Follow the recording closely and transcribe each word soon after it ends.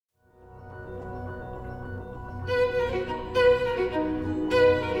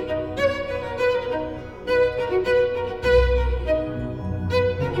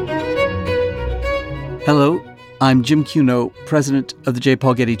Hello, I'm Jim Cuno, president of the J.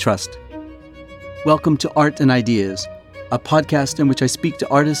 Paul Getty Trust. Welcome to Art and Ideas, a podcast in which I speak to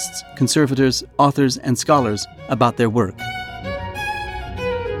artists, conservators, authors, and scholars about their work.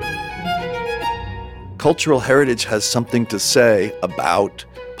 Cultural heritage has something to say about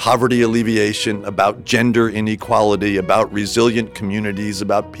poverty alleviation, about gender inequality, about resilient communities,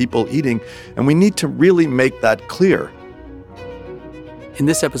 about people eating, and we need to really make that clear. In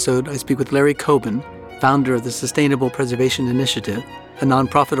this episode, I speak with Larry Coben, founder of the Sustainable Preservation Initiative, a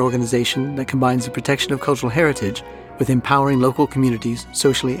nonprofit organization that combines the protection of cultural heritage with empowering local communities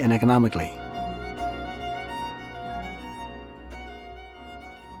socially and economically.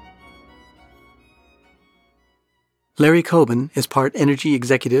 Larry Coben is part energy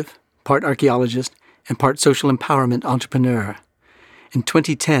executive, part archaeologist, and part social empowerment entrepreneur. In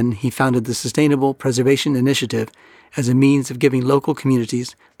 2010, he founded the Sustainable Preservation Initiative as a means of giving local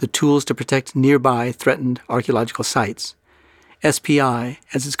communities the tools to protect nearby threatened archaeological sites. SPI,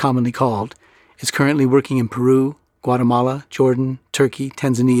 as it's commonly called, is currently working in Peru, Guatemala, Jordan, Turkey,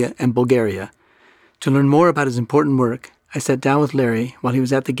 Tanzania, and Bulgaria. To learn more about his important work, I sat down with Larry while he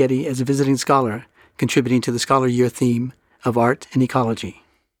was at the Getty as a visiting scholar, contributing to the Scholar Year theme of art and ecology.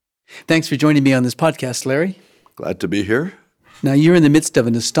 Thanks for joining me on this podcast, Larry. Glad to be here. Now, you're in the midst of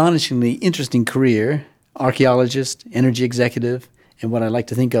an astonishingly interesting career, archaeologist, energy executive, and what I like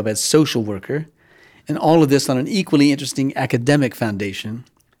to think of as social worker, and all of this on an equally interesting academic foundation,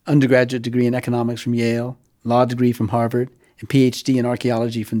 undergraduate degree in economics from Yale, law degree from Harvard, and PhD in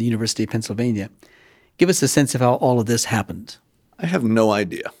archaeology from the University of Pennsylvania. Give us a sense of how all of this happened. I have no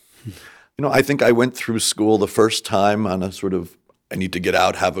idea. I think I went through school the first time on a sort of, I need to get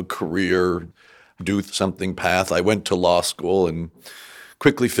out, have a career, do something path. I went to law school and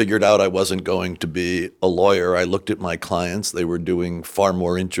quickly figured out I wasn't going to be a lawyer. I looked at my clients. They were doing far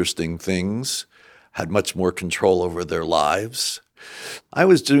more interesting things, had much more control over their lives. I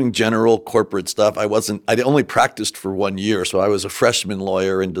was doing general corporate stuff. I only practiced for 1 year, so I was a freshman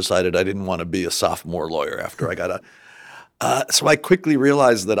lawyer and decided I didn't want to be a sophomore lawyer after I got out. So I quickly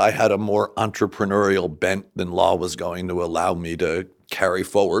realized that I had a more entrepreneurial bent than law was going to allow me to carry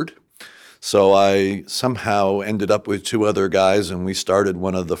forward. So I somehow ended up with two other guys, and we started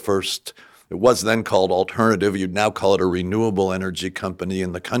one of the first, it was then called Alternative, you'd now call it a renewable energy company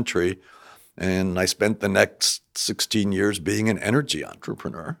in the country. And I spent the next 16 years being an energy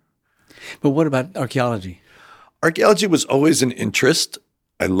entrepreneur. But what about archaeology? Archaeology was always an interest.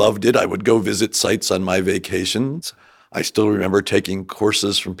 I loved it. I would go visit sites on my vacations. I still remember taking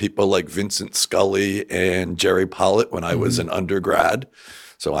courses from people like Vincent Scully and Jerry Pollitt when I was an undergrad.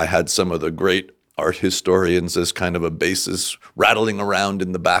 So I had some of the great art historians as kind of a basis rattling around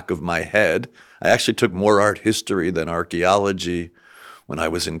in the back of my head. I actually took more art history than archaeology when I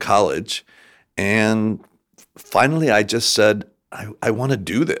was in college. And finally, I just said, I want to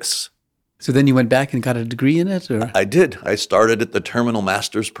do this. So then you went back and got a degree in it? Or? I did. I started at the Terminal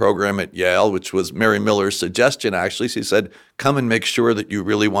Master's Program at Yale, which was Mary Miller's suggestion, actually. She said, come and make sure that you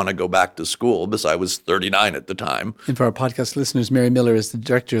really want to go back to school, because I was 39 at the time. And for our podcast listeners, Mary Miller is the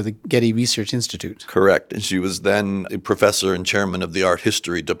director of the Getty Research Institute. Correct. And she was then a professor and chairman of the art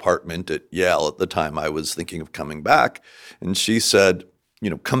history department at Yale at the time I was thinking of coming back. And she said,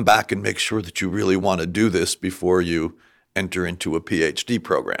 come back and make sure that you really want to do this before you enter into a PhD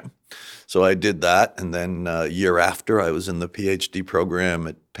program. So I did that, and then a year after, I was in the PhD program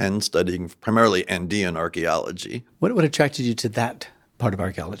at Penn studying primarily Andean archaeology. What attracted you to that part of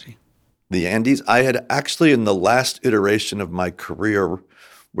archaeology? The Andes. I had actually, in the last iteration of my career,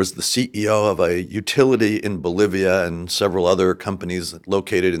 was the CEO of a utility in Bolivia and several other companies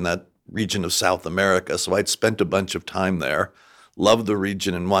located in that region of South America. So I'd spent a bunch of time there, loved the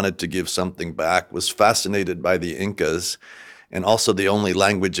region and wanted to give something back, was fascinated by the Incas. And also the only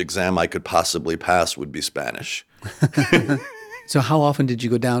language exam I could possibly pass would be Spanish. So how often did you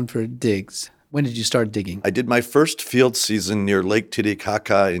go down for digs? When did you start digging? I did my first field season near Lake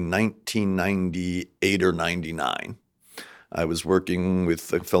Titicaca in 1998 or 99. I was working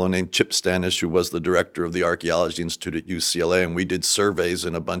with a fellow named Chip Stanish, who was the director of the Archaeology Institute at UCLA, and we did surveys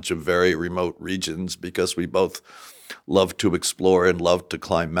in a bunch of very remote regions because we both loved to explore and loved to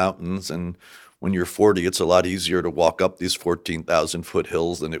climb mountains. And when you're 40, it's a lot easier to walk up these 14,000-foot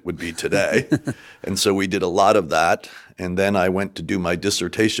hills than it would be today. And so we did a lot of that. And then I went to do my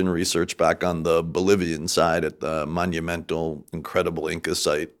dissertation research back on the Bolivian side at the monumental, incredible Inca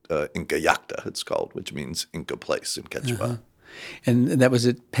site, Inca Yacta, it's called, which means Inca place in Quechua. Uh-huh. And that was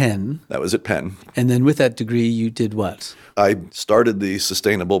at Penn? That was at Penn. And then with that degree, you did what? I started the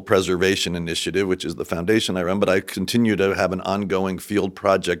Sustainable Preservation Initiative, which is the foundation I run, but I continue to have an ongoing field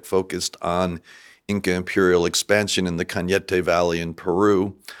project focused on Inca imperial expansion in the Cañete Valley in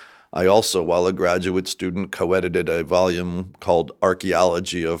Peru. I also, while a graduate student, co-edited a volume called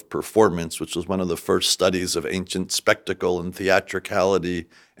Archaeology of Performance, which was one of the first studies of ancient spectacle and theatricality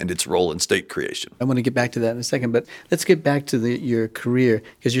and its role in state creation. I want to get back to that in a second, but let's get back to your career,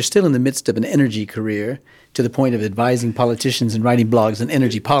 because you're still in the midst of an energy career to the point of advising politicians and writing blogs on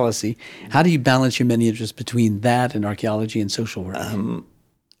energy policy. How do you balance your many interests between that and archaeology and social work?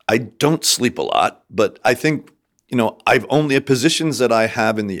 I don't sleep a lot, but I think the positions that I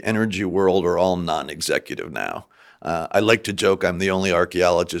have in the energy world are all non-executive now. I like to joke I'm the only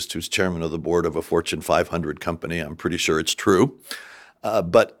archaeologist who's chairman of the board of a Fortune 500 company. I'm pretty sure it's true.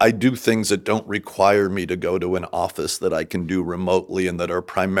 But I do things that don't require me to go to an office, that I can do remotely and that are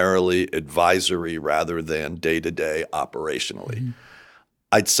primarily advisory rather than day-to-day operationally. Mm-hmm.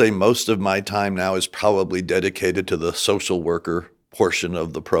 I'd say most of my time now is probably dedicated to the social worker portion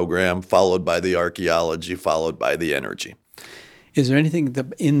of the program, followed by the archaeology, followed by the energy. Is there anything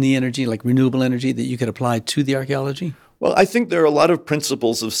in the energy, like renewable energy, that you could apply to the archaeology? Well, I think there are a lot of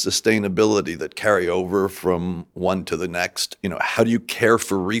principles of sustainability that carry over from one to the next. How do you care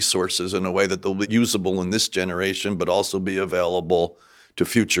for resources in a way that they'll be usable in this generation, but also be available to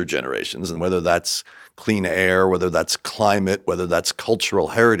future generations? And whether that's clean air, whether that's climate, whether that's cultural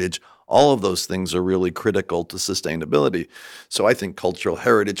heritage, all of those things are really critical to sustainability. So I think cultural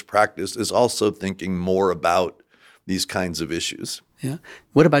heritage practice is also thinking more about these kinds of issues. Yeah.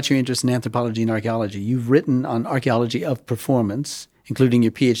 What about your interest in anthropology and archaeology? You've written on archaeology of performance, including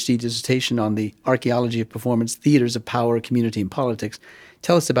your PhD dissertation on the archaeology of performance, theaters of power, community, and politics.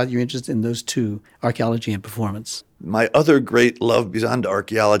 Tell us about your interest in those two, archaeology and performance. My other great love beyond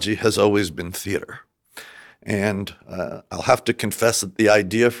archaeology has always been theater. And I'll have to confess that the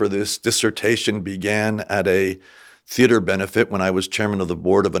idea for this dissertation began at a theater benefit when I was chairman of the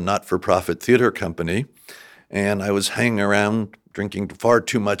board of a not-for-profit theater company. And I was hanging around drinking far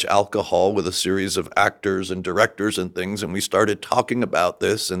too much alcohol with a series of actors and directors and things. And we started talking about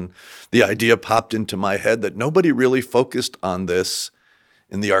this. And the idea popped into my head that nobody really focused on this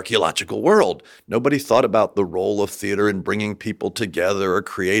in the archaeological world. Nobody thought about the role of theater in bringing people together or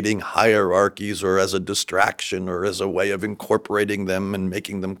creating hierarchies or as a distraction or as a way of incorporating them and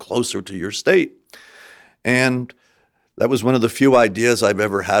making them closer to your state. And that was one of the few ideas I've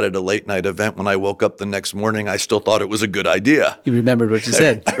ever had at a late night event. When I woke up the next morning, I still thought it was a good idea. You remembered what you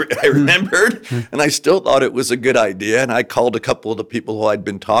said. I remembered, and I still thought it was a good idea. And I called a couple of the people who I'd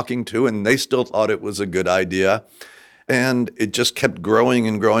been talking to, and they still thought it was a good idea. And it just kept growing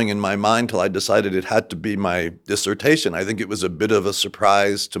and growing in my mind till I decided it had to be my dissertation. I think it was a bit of a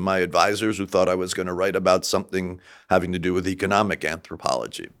surprise to my advisors, who thought I was going to write about something having to do with economic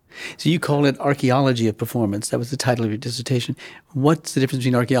anthropology. So you call it archaeology of performance. That was the title of your dissertation. What's the difference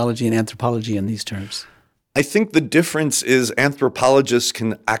between archaeology and anthropology in these terms? I think the difference is anthropologists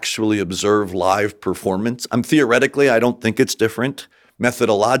can actually observe live performance. Theoretically, I don't think it's different.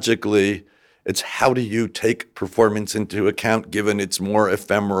 Methodologically, it's how do you take performance into account given its more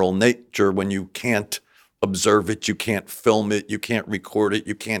ephemeral nature when you can't observe it, you can't film it, you can't record it,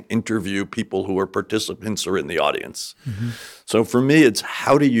 you can't interview people who are participants or in the audience. Mm-hmm. So for me, it's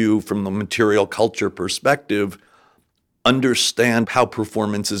how do you, from the material culture perspective, understand how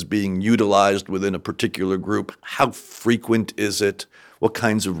performance is being utilized within a particular group? How frequent is it? What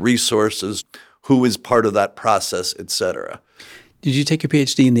kinds of resources? Who is part of that process, et cetera? Did you take your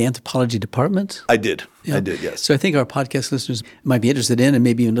PhD in the anthropology department? I did. Yeah. I did, yes. So I think our podcast listeners might be interested in and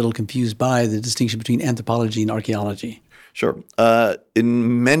maybe a little confused by the distinction between anthropology and archaeology. Sure.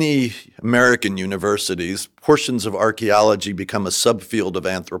 In many American universities, portions of archaeology become a subfield of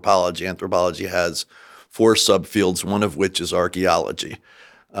anthropology. Anthropology has 4 subfields, one of which is archaeology.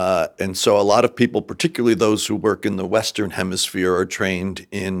 And so a lot of people, particularly those who work in the Western Hemisphere, are trained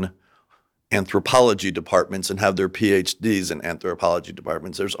in anthropology departments and have their PhDs in anthropology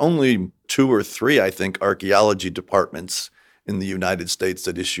departments. There's only 2 or 3, I think, archaeology departments in the United States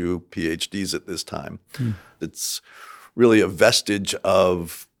that issue PhDs at this time. It's really a vestige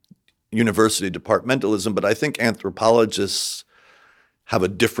of university departmentalism, but I think anthropologists have a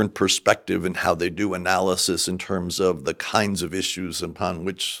different perspective in how they do analysis in terms of the kinds of issues upon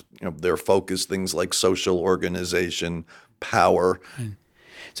which they're focused, things like social organization, power.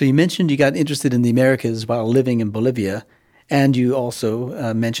 So you mentioned you got interested in the Americas while living in Bolivia, and you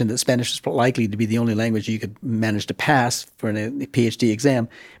also mentioned that Spanish was likely to be the only language you could manage to pass for a PhD exam.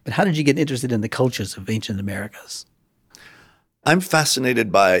 But how did you get interested in the cultures of ancient Americas? I'm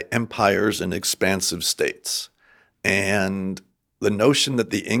fascinated by empires and expansive states. And the notion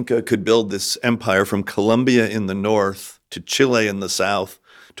that the Inca could build this empire from Colombia in the north to Chile in the south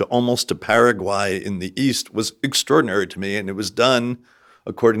almost to Paraguay in the east was extraordinary to me. And it was done,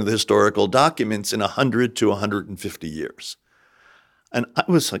 according to the historical documents, in 100 to 150 years. And I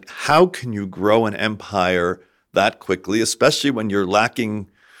was like, how can you grow an empire that quickly, especially when you're lacking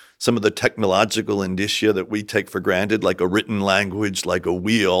some of the technological indicia that we take for granted, like a written language, like a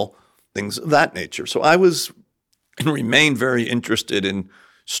wheel, things of that nature. So I was and remain very interested in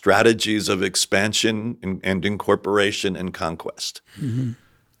strategies of expansion and incorporation and conquest. Mm-hmm.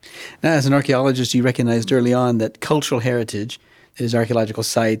 Now, as an archaeologist, you recognized early on that cultural heritage, that is, archaeological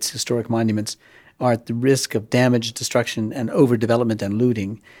sites, historic monuments, are at the risk of damage, destruction, and overdevelopment and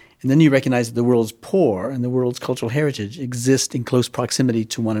looting. And then you recognize that the world's poor and the world's cultural heritage exist in close proximity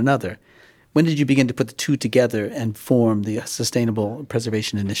to one another. When did you begin to put the two together and form the Sustainable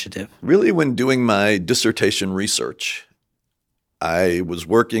Preservation Initiative? Really, when doing my dissertation research, I was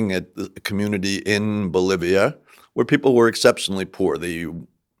working at the community in Bolivia where people were exceptionally poor. The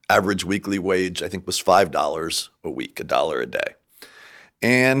average weekly wage, I think, was $5 a week, $1 a day.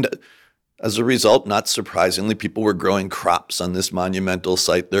 And as a result, not surprisingly, people were growing crops on this monumental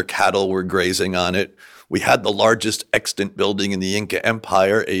site. Their cattle were grazing on it. We had the largest extant building in the Inca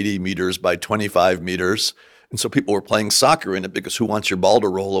Empire, 80 meters by 25 meters. And so people were playing soccer in it because who wants your ball to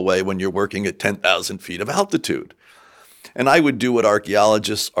roll away when you're working at 10,000 feet of altitude? And I would do what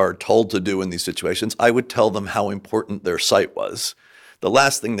archaeologists are told to do in these situations. I would tell them how important their site was. The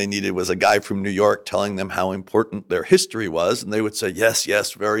last thing they needed was a guy from New York telling them how important their history was. And they would say, yes,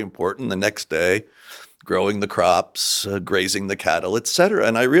 yes, very important. The next day, growing the crops, grazing the cattle, et cetera.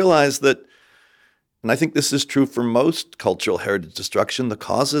 And I realized that, and I think this is true for most cultural heritage destruction, the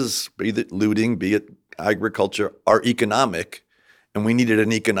causes, be it looting, be it agriculture, are economic, and we needed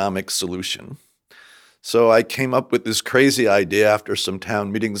an economic solution. So I came up with this crazy idea after some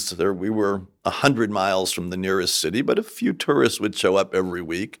town meetings. There, we were 100 miles from the nearest city, but a few tourists would show up every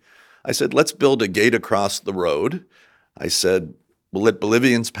week. I said, let's build a gate across the road. I said, we'll let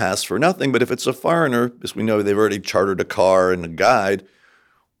Bolivians pass for nothing, but if it's a foreigner, as we know they've already chartered a car and a guide,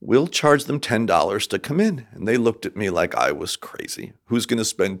 we'll charge them $10 to come in. And they looked at me like I was crazy. Who's going to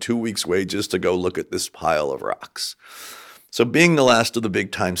spend 2 weeks' wages to go look at this pile of rocks? So being the last of the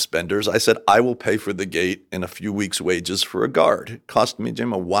big-time spenders, I said, I will pay for the gate and a few weeks' wages for a guard. It cost me,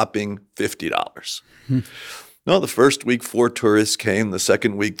 Jim, a whopping $50. No, the first week, 4 tourists came. The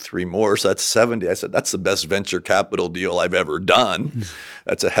second week, 3 more. So that's 70. I said, that's the best venture capital deal I've ever done.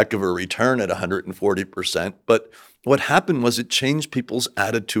 That's a heck of a return at 140%. But what happened was it changed people's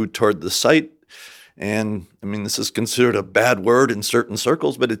attitude toward the site. And I mean, this is considered a bad word in certain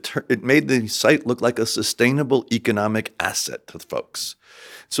circles, but it made the site look like a sustainable economic asset to folks.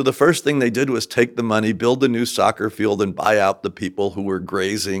 So the first thing they did was take the money, build a new soccer field, and buy out the people who were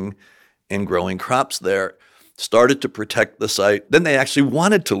grazing and growing crops there. Started to protect the site. Then they actually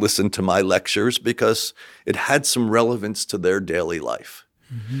wanted to listen to my lectures because it had some relevance to their daily life.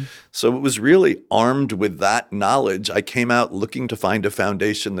 Mm-hmm. So it was really armed with that knowledge. I came out looking to find a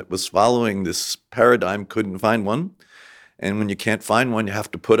foundation that was following this paradigm, couldn't find one. And when you can't find one, you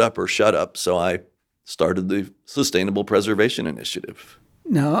have to put up or shut up. So I started the Sustainable Preservation Initiative.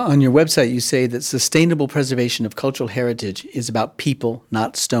 Now, on your website, you say that sustainable preservation of cultural heritage is about people,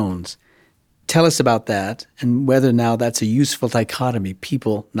 not stones. Tell us about that and whether now that's a useful dichotomy,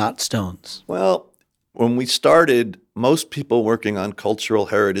 people, not stones. Well, when we started, most people working on cultural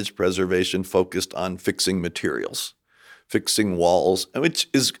heritage preservation focused on fixing materials, fixing walls, which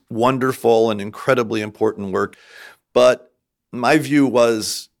is wonderful and incredibly important work. But my view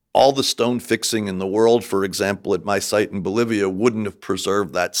was all the stone fixing in the world, for example, at my site in Bolivia, wouldn't have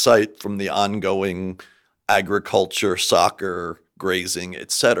preserved that site from the ongoing agriculture, soccer, grazing,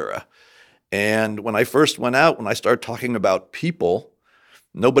 etc. And when I first went out, when I started talking about people,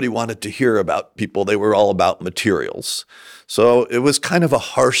 nobody wanted to hear about people. They were all about materials. So it was kind of a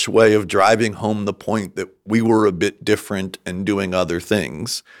harsh way of driving home the point that we were a bit different and doing other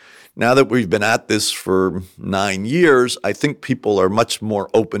things. Now that we've been at this for 9 years, I think people are much more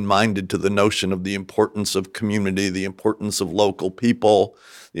open-minded to the notion of the importance of community, the importance of local people,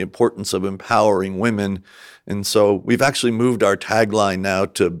 the importance of empowering women. And so we've actually moved our tagline now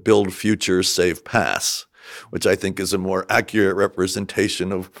to build futures, save past, which I think is a more accurate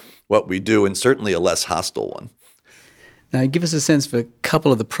representation of what we do and certainly a less hostile one. Now, give us a sense of a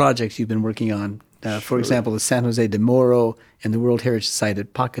couple of the projects you've been working on. For example, the San Jose de Moro and the World Heritage Site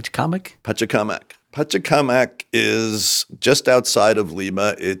at Pachacamac. Pachacamac is just outside of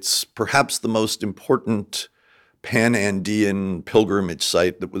Lima. It's perhaps the most important Pan-Andean pilgrimage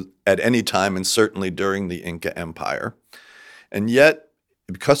site that was at any time and certainly during the Inca Empire. And yet,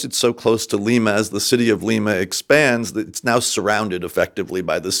 because it's so close to Lima, as the city of Lima expands, it's now surrounded effectively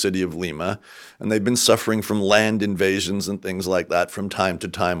by the city of Lima. And they've been suffering from land invasions and things like that from time to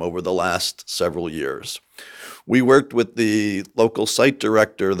time over the last several years. We worked with the local site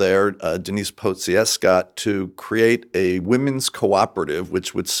director there, Denise Potsiescott, to create a women's cooperative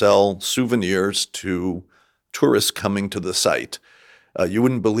which would sell souvenirs to tourists coming to the site. You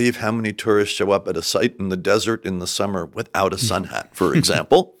wouldn't believe how many tourists show up at a site in the desert in the summer without a sun hat, for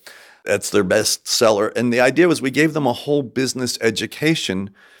example. That's their best seller. And the idea was we gave them a whole business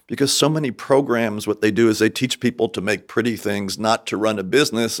education because so many programs, what they do is they teach people to make pretty things, not to run a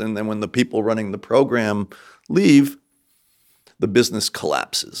business. And then when the people running the program leave, the business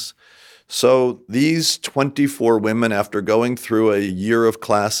collapses. So these 24 women, after going through a year of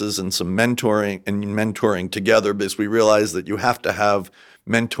classes and some mentoring together, because we realized that you have to have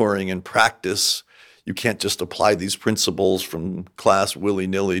mentoring and practice. You can't just apply these principles from class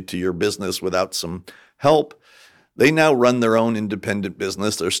willy-nilly to your business without some help. They now run their own independent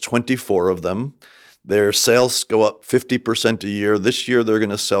business. There's 24 of them. Their sales go up 50% a year. This year, they're going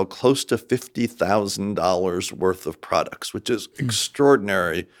to sell close to $50,000 worth of products, which is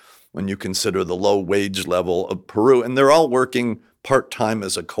extraordinary when you consider the low wage level of Peru. And they're all working part-time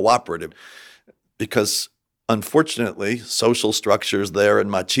as a cooperative because, unfortunately, social structures there and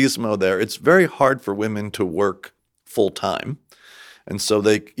machismo there, it's very hard for women to work full-time. And so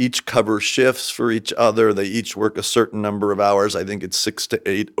they each cover shifts for each other. They each work a certain number of hours. I think it's 6 to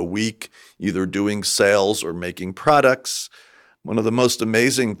 8 a week, either doing sales or making products. One of the most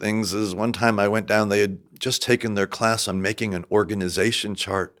amazing things is one time I went down, they had just taken their class on making an organization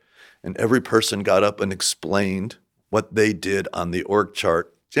chart. And every person got up and explained what they did on the org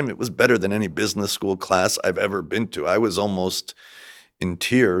chart. Jim, it was better than any business school class I've ever been to. I was almost in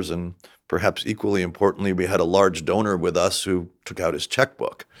tears. And perhaps equally importantly, we had a large donor with us who took out his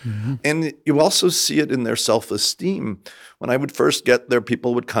checkbook. Mm-hmm. And you also see it in their self-esteem. When I would first get there,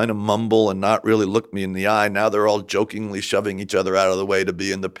 people would kind of mumble and not really look me in the eye. Now they're all jokingly shoving each other out of the way to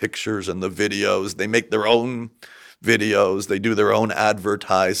be in the pictures and the videos. They make their own videos, they do their own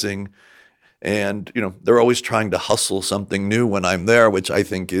advertising, and they're always trying to hustle something new when I'm there, which I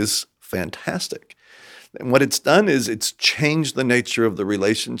think is fantastic. And what it's done is it's changed the nature of the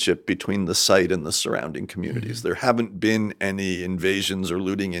relationship between the site and the surrounding communities. Mm-hmm. There haven't been any invasions or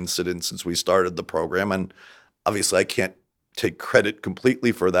looting incidents since we started the program, and obviously I can't take credit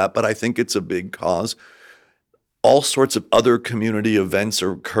completely for that, but I think it's a big cause. All sorts of other community events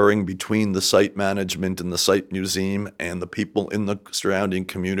are occurring between the site management and the site museum and the people in the surrounding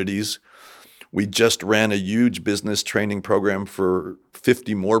communities. We just ran a huge business training program for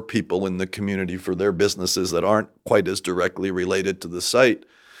 50 more people in the community for their businesses that aren't quite as directly related to the site.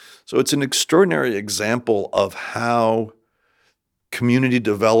 So it's an extraordinary example of how community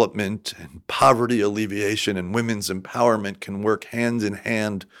development and poverty alleviation and women's empowerment can work hand in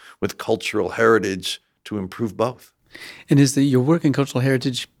hand with cultural heritage to improve both. And is your work in cultural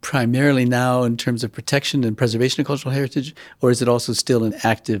heritage primarily now in terms of protection and preservation of cultural heritage, or is it also still in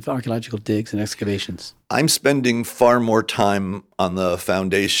active archaeological digs and excavations? I'm spending far more time on the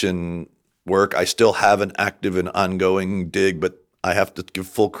foundation work. I still have an active and ongoing dig, but I have to give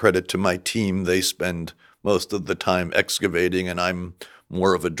full credit to my team. They spend most of the time excavating, and I'm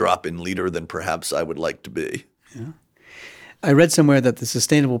more of a drop-in leader than perhaps I would like to be. Yeah. I read somewhere that the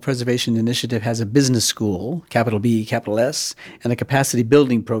Sustainable Preservation Initiative has a business school, capital B, capital S, and a capacity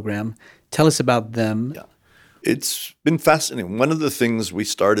building program. Tell us about them. Yeah. It's been fascinating. One of the things we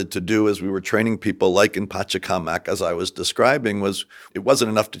started to do as we were training people, like in Pachacamac, as I was describing, was it wasn't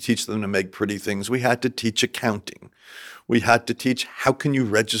enough to teach them to make pretty things. We had to teach accounting. We had to teach how can you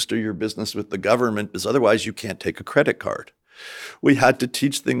register your business with the government, because otherwise you can't take a credit card. We had to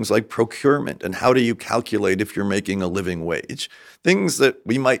teach things like procurement and how do you calculate if you're making a living wage, things that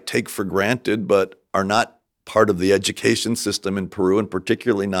we might take for granted but are not part of the education system in Peru, and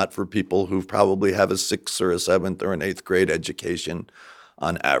particularly not for people who probably have a 6th or a 7th or an 8th grade education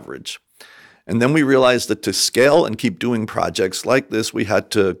on average. And then we realized that to scale and keep doing projects like this, we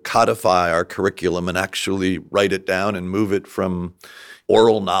had to codify our curriculum and actually write it down and move it from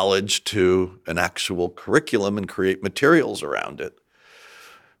oral knowledge to an actual curriculum and create materials around it.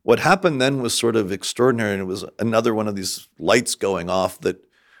 What happened then was sort of extraordinary, and it was another one of these lights going off that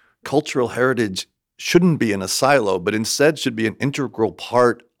cultural heritage shouldn't be in a silo, but instead should be an integral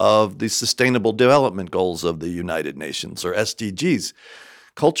part of the Sustainable Development Goals of the United Nations, or SDGs.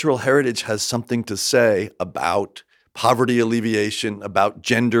 Cultural heritage has something to say about poverty alleviation, about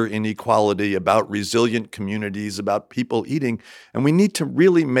gender inequality, about resilient communities, about people eating, and we need to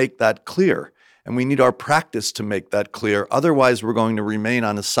really make that clear. And we need our practice to make that clear. Otherwise, we're going to remain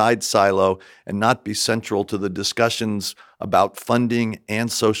on a side silo and not be central to the discussions about funding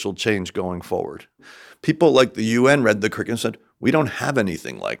and social change going forward. People like the UN read the curriculum and said, we don't have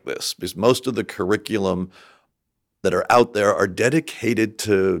anything like this, because most of the curriculum that are out there are dedicated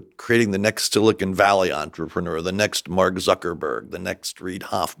to creating the next Silicon Valley entrepreneur, the next Mark Zuckerberg, the next Reid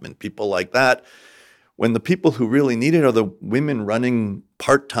Hoffman, people like that. When the people who really need it are the women running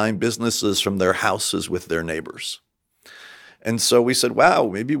part-time businesses from their houses with their neighbors. And so we said, wow,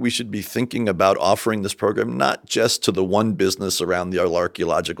 maybe we should be thinking about offering this program not just to the one business around the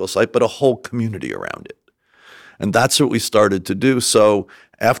archaeological site, but a whole community around it. And that's what we started to do. So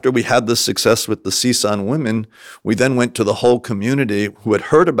after we had the success with the CSUN women, we then went to the whole community who had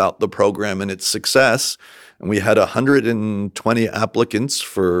heard about the program and its success. And we had 120 applicants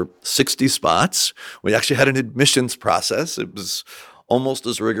for 60 spots. We actually had an admissions process. It was almost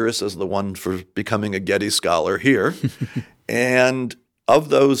as rigorous as the one for becoming a Getty Scholar here. And of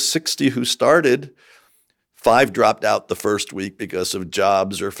those 60 who started, 5 dropped out the first week because of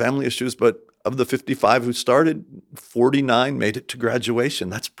jobs or family issues. But of the 55 who started, 49 made it to graduation.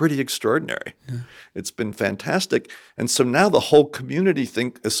 That's pretty extraordinary. Yeah. It's been fantastic. And so now the whole community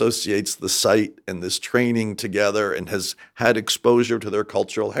associates the site and this training together and has had exposure to their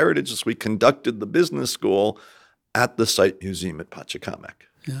cultural heritage as we conducted the business school at the site museum at Pachacamac.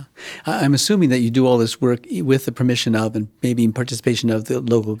 Yeah. I'm assuming that you do all this work with the permission of and maybe in participation of the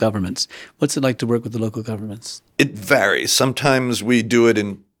local governments. What's it like to work with the local governments? It varies. Sometimes we do it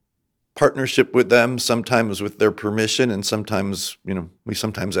in partnership with them, sometimes with their permission, and sometimes, we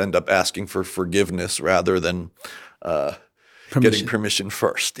sometimes end up asking for forgiveness rather than getting permission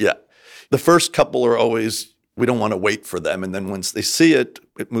first. Yeah. The first couple are always, we don't want to wait for them. And then once they see it,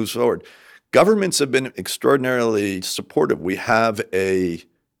 it moves forward. Governments have been extraordinarily supportive. We have an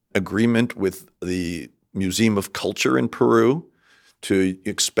agreement with the Museum of Culture in Peru to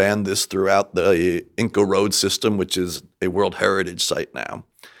expand this throughout the Inca Road system, which is a World Heritage Site now.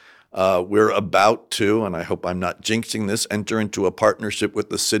 We're about to, and I hope I'm not jinxing this, enter into a partnership with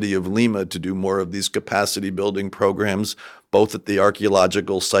the city of Lima to do more of these capacity building programs, both at the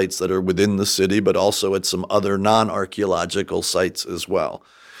archaeological sites that are within the city, but also at some other non-archaeological sites as well.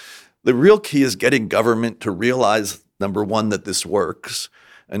 The real key is getting government to realize, number one, that this works,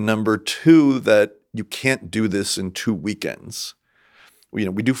 and number two, that you can't do this in 2 weekends. We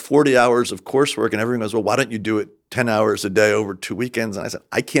do 40 hours of coursework, and everyone goes, well, why don't you do it 10 hours a day over 2 weekends? And I said,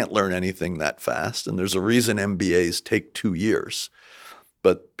 I can't learn anything that fast, and there's a reason MBAs take 2 years.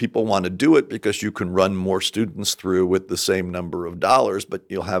 But people want to do it because you can run more students through with the same number of dollars, but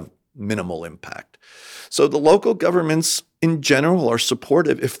you'll have minimal impact. So the local governments in general are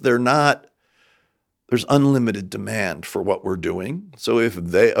supportive. If they're not, there's unlimited demand for what we're doing. So if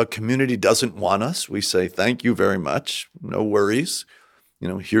a community doesn't want us, we say, thank you very much, no worries.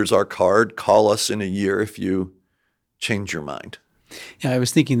 Here's our card. Call us in a year if you change your mind. Yeah, I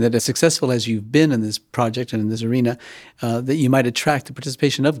was thinking that as successful as you've been in this project and in this arena, that you might attract the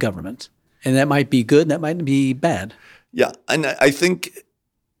participation of government. And that might be good, and that might be bad. Yeah, and I think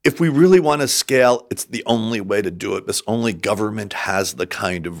if we really want to scale, it's the only way to do it, because only government has the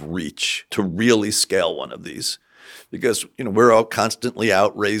kind of reach to really scale one of these. Because, we're all constantly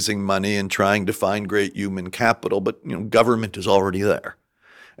out raising money and trying to find great human capital, but, government is already there.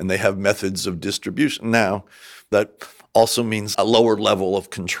 And they have methods of distribution. Now, that also means a lower level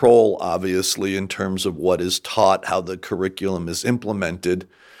of control, obviously, in terms of what is taught, how the curriculum is implemented.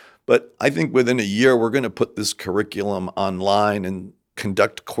 But I think within a year, we're going to put this curriculum online and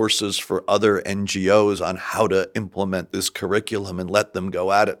conduct courses for other NGOs on how to implement this curriculum and let them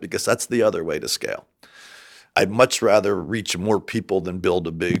go at it, because that's the other way to scale. I'd much rather reach more people than build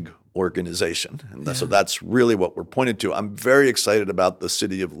a big organization. And so that's really what we're pointed to. I'm very excited about the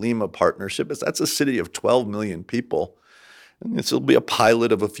City of Lima partnership. That's a city of 12 million people. And this will be a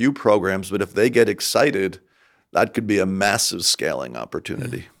pilot of a few programs, but if they get excited, that could be a massive scaling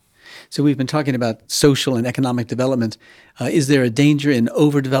opportunity. Yeah. So we've been talking about social and economic development. Is there a danger in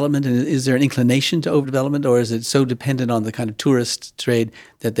overdevelopment, and is there an inclination to overdevelopment, or is it so dependent on the kind of tourist trade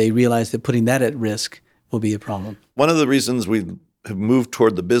that they realize that putting that at risk will be a problem? One of the reasons we have moved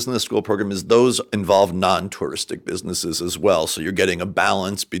toward the business school program is those involve non-touristic businesses as well. So you're getting a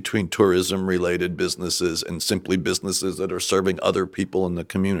balance between tourism-related businesses and simply businesses that are serving other people in the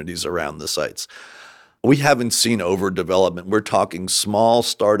communities around the sites. We haven't seen overdevelopment. We're talking small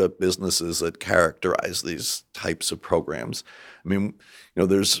startup businesses that characterize these types of programs. I mean,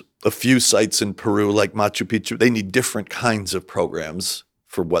 there's a few sites in Peru like Machu Picchu. They need different kinds of programs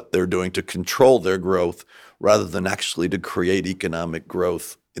for what they're doing to control their growth rather than actually to create economic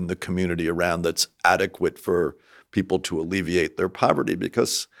growth in the community around that's adequate for people to alleviate their poverty,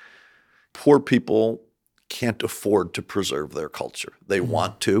 because poor people can't afford to preserve their culture. They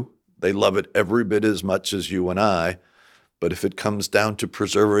want to. They love it every bit as much as you and I. But if it comes down to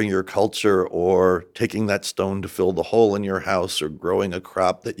preserving your culture or taking that stone to fill the hole in your house or growing a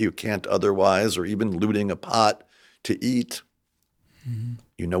crop that you can't otherwise, or even looting a pot to eat,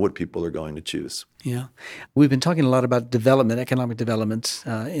 you know what people are going to choose. Yeah. We've been talking a lot about development, economic development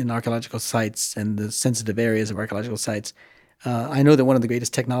in archaeological sites and the sensitive areas of archaeological sites. I know that one of the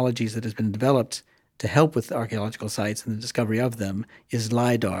greatest technologies that has been developed to help with archaeological sites and the discovery of them is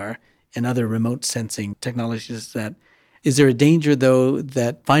LIDAR and other remote sensing technologies. Is there a danger, though,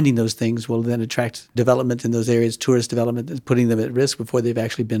 that finding those things will then attract development in those areas, tourist development, putting them at risk before they've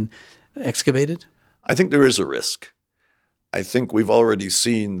actually been excavated? I think there is a risk. I think we've already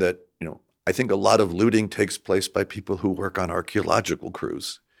seen that, I think a lot of looting takes place by people who work on archaeological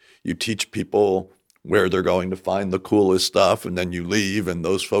crews. You teach people where they're going to find the coolest stuff, and then you leave, and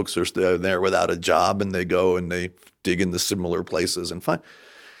those folks are still there without a job, and they go and they dig in the similar places and find.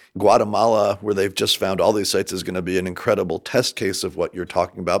 Guatemala, where they've just found all these sites, is going to be an incredible test case of what you're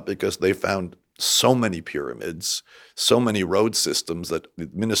talking about, because they found so many pyramids, so many road systems that the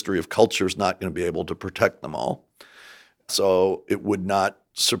Ministry of Culture is not going to be able to protect them all. So it would not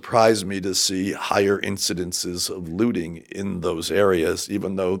surprise me to see higher incidences of looting in those areas,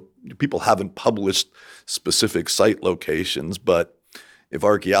 even though people haven't published specific site locations. But if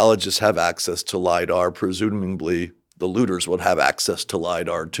archaeologists have access to LIDAR, presumably the looters would have access to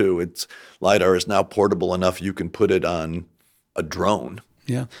LIDAR too. LIDAR is now portable enough you can put it on a drone.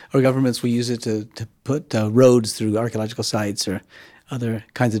 Yeah, or governments will use it to put roads through archaeological sites or other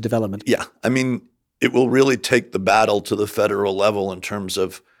kinds of development. Yeah, I mean, it will really take the battle to the federal level in terms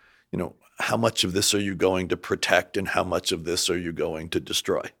of, how much of this are you going to protect and how much of this are you going to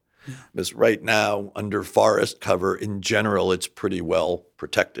destroy? Yeah. Because right now, under forest cover, in general, it's pretty well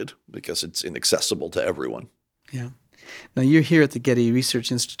protected because it's inaccessible to everyone. Yeah. Now, you're here at the Getty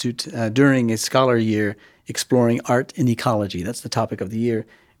Research Institute during a scholar year exploring art and ecology. That's the topic of the year.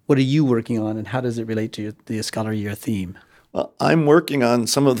 What are you working on, and how does it relate to the scholar year theme? Well, I'm working on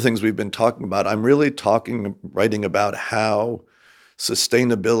some of the things we've been talking about. I'm really writing about how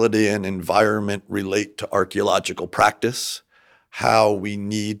sustainability and environment relate to archaeological practice, how we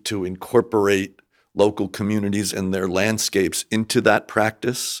need to incorporate local communities and their landscapes into that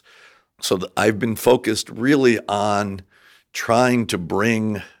practice. So I've been focused really on trying to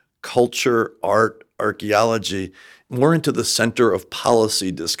bring culture, art, archaeology more into the center of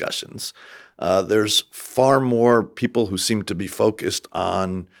policy discussions. There's far more people who seem to be focused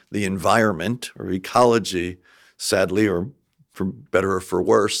on the environment or ecology, sadly, or for better or for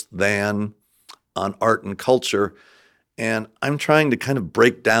worse, than on art and culture. And I'm trying to kind of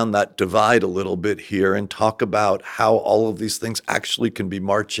break down that divide a little bit here and talk about how all of these things actually can be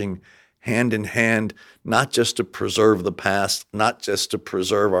marching hand in hand, not just to preserve the past, not just to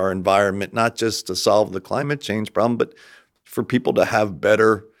preserve our environment, not just to solve the climate change problem, but for people to have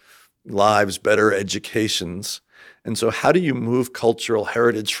better lives, better educations. And so how do you move cultural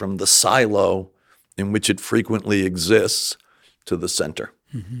heritage from the silo in which it frequently exists to the center?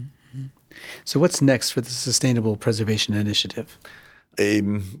 Mm-hmm. Mm-hmm. So what's next for the Sustainable Preservation Initiative? A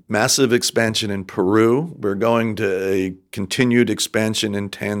massive expansion in Peru. We're going to a continued expansion in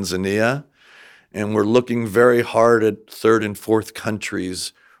Tanzania. And we're looking very hard at third and fourth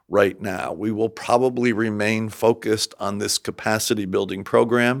countries right now. We will probably remain focused on this capacity building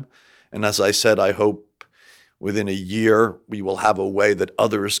program. And as I said, I hope within a year we will have a way that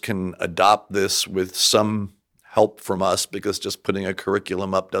others can adopt this with some help from us, because just putting a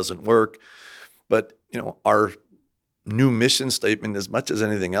curriculum up doesn't work. But, our new mission statement, as much as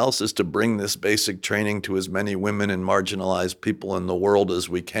anything else, is to bring this basic training to as many women and marginalized people in the world as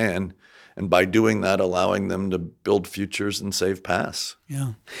we can. And by doing that, allowing them to build futures and save pasts.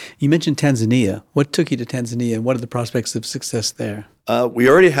 Yeah. You mentioned Tanzania. What took you to Tanzania, and what are the prospects of success there? We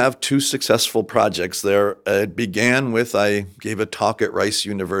already have 2 successful projects there. It began with, I gave a talk at Rice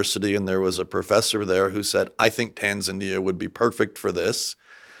University, and there was a professor there who said, I think Tanzania would be perfect for this.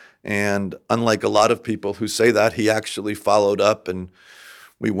 And unlike a lot of people who say that, he actually followed up, and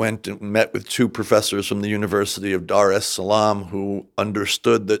we went and met with 2 professors from the University of Dar es Salaam who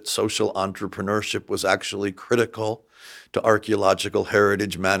understood that social entrepreneurship was actually critical to archaeological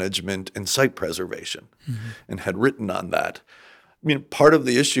heritage management and site preservation, and had written on that. I mean, part of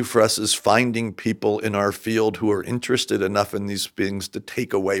the issue for us is finding people in our field who are interested enough in these things to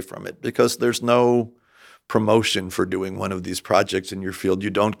take away from it, because there's no promotion for doing one of these projects in your field.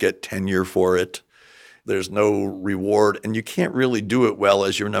 You don't get tenure for it. There's no reward, and you can't really do it well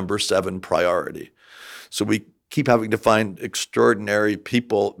as your number 7 priority. So we keep having to find extraordinary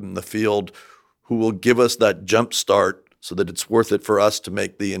people in the field who will give us that jump start so that it's worth it for us to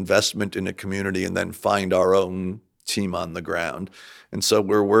make the investment in a community and then find our own team on the ground. And so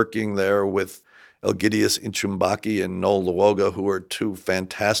we're working there with Elgidius Inchumbaki and Noel Luoga, who are 2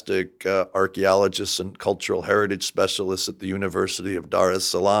 fantastic archaeologists and cultural heritage specialists at the University of Dar es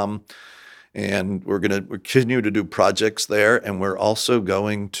Salaam. And we're going to continue to do projects there. And we're also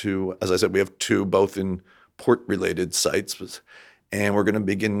going to, as I said, we have 2, both in port-related sites. And we're going to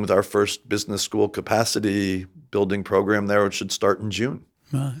begin with our first business school capacity building program there, which should start in June.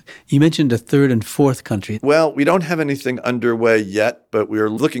 You mentioned a 3rd and 4th country. Well, we don't have anything underway yet, but we are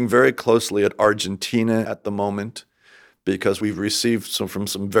looking very closely at Argentina at the moment because we've received from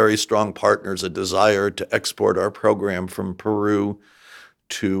some very strong partners a desire to export our program from Peru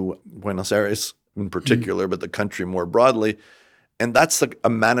to Buenos Aires in particular, but the country more broadly. And that's a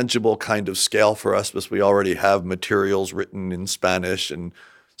manageable kind of scale for us because we already have materials written in Spanish and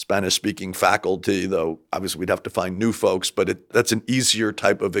Spanish-speaking faculty, though obviously we'd have to find new folks, but that's an easier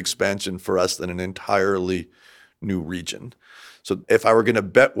type of expansion for us than an entirely new region. So if I were going to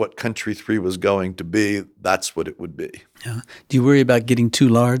bet what country 3 was going to be, that's what it would be. Yeah. Do you worry about getting too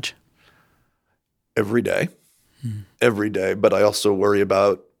large? Every day. Every day. But I also worry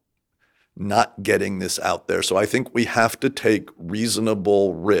about not getting this out there. So I think we have to take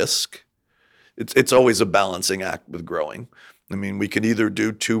reasonable risk. It's always a balancing act with growing. I mean, we can either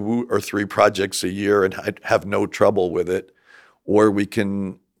do 2 or 3 projects a year and have no trouble with it, or we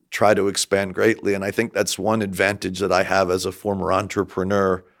can try to expand greatly. And I think that's one advantage that I have as a former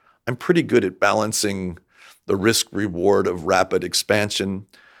entrepreneur. I'm pretty good at balancing the risk reward of rapid expansion.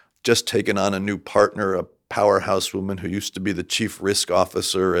 Just taken on a new partner, a powerhouse woman who used to be the chief risk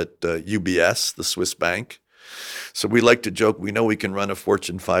officer at UBS, the Swiss bank. So we like to joke, we know we can run a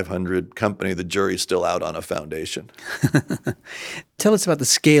Fortune 500 company. The jury's still out on a foundation. Tell us about the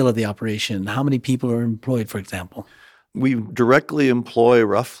scale of the operation. How many people are employed, for example? We directly employ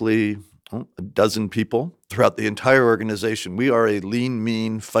roughly a dozen people throughout the entire organization. We are a lean,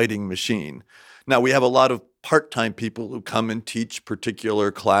 mean fighting machine. Now, we have a lot of part-time people who come and teach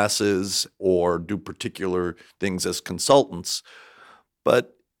particular classes or do particular things as consultants.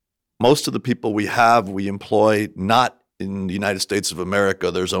 But most of the people we have, we employ not in the United States of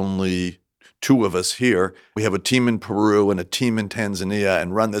America. There's only 2 of us here. We have a team in Peru and a team in Tanzania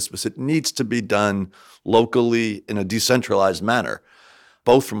and run this, but it needs to be done locally in a decentralized manner,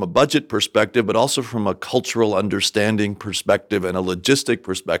 both from a budget perspective, but also from a cultural understanding perspective and a logistic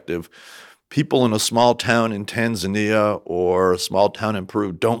perspective. People in a small town in Tanzania or a small town in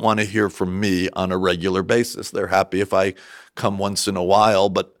Peru don't want to hear from me on a regular basis. They're happy if I come once in a while,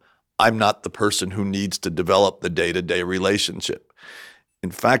 but I'm not the person who needs to develop the day-to-day relationship.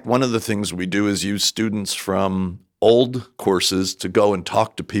 In fact, one of the things we do is use students from old courses to go and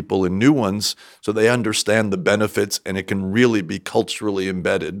talk to people in new ones so they understand the benefits and it can really be culturally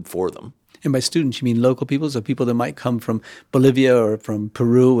embedded for them. And by students, you mean local people? So people that might come from Bolivia or from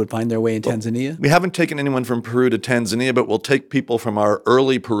Peru would find their way in Tanzania? We haven't taken anyone from Peru to Tanzania, but we'll take people from our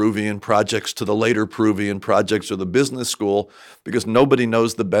early Peruvian projects to the later Peruvian projects or the business school because nobody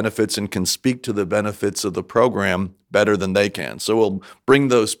knows the benefits and can speak to the benefits of the program better than they can. So we'll bring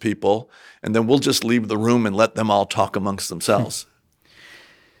those people, and then we'll just leave the room and let them all talk amongst themselves.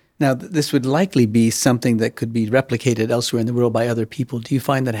 Now, this would likely be something that could be replicated elsewhere in the world by other people. Do you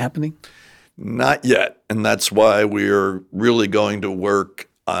find that happening? Not yet, and that's why we're really going to work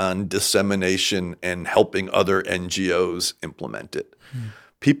on dissemination and helping other NGOs implement it.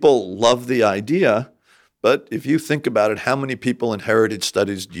 People love the idea, but if you think about it, how many people in heritage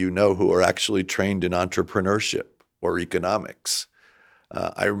studies do you know who are actually trained in entrepreneurship or economics?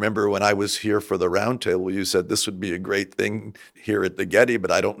 I remember when I was here for the roundtable, you said this would be a great thing here at the Getty,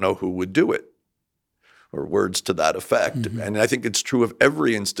 but I don't know who would do it, or words to that effect. Mm-hmm. And I think it's true of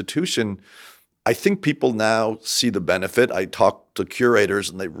every institution. I think people now see the benefit. I talk to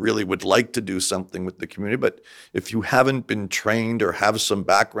curators and they really would like to do something with the community. But if you haven't been trained or have some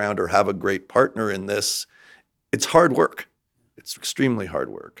background or have a great partner in this, it's hard work. It's extremely hard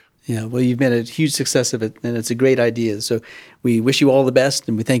work. Yeah, well, you've made a huge success of it, and it's a great idea. So we wish you all the best,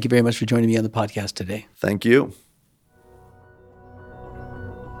 and we thank you very much for joining me on the podcast today. Thank you.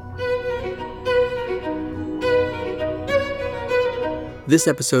 This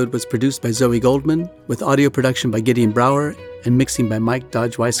episode was produced by Zoe Goldman, with audio production by Gideon Brower and mixing by Mike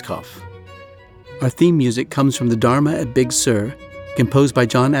Dodge-Weisskopf. Our theme music comes from the Dharma at Big Sur, composed by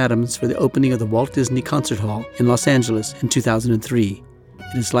John Adams for the opening of the Walt Disney Concert Hall in Los Angeles in 2003.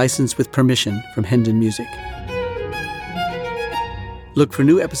 It is licensed with permission from Hendon Music. Look for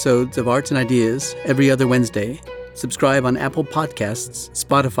new episodes of Arts and Ideas every other Wednesday. Subscribe on Apple Podcasts,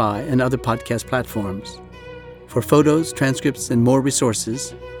 Spotify, and other podcast platforms. For photos, transcripts, and more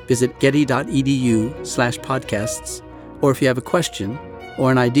resources, visit getty.edu/podcasts, or if you have a question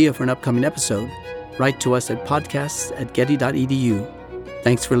or an idea for an upcoming episode, write to us at podcasts@getty.edu.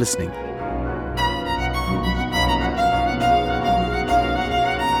 Thanks for listening.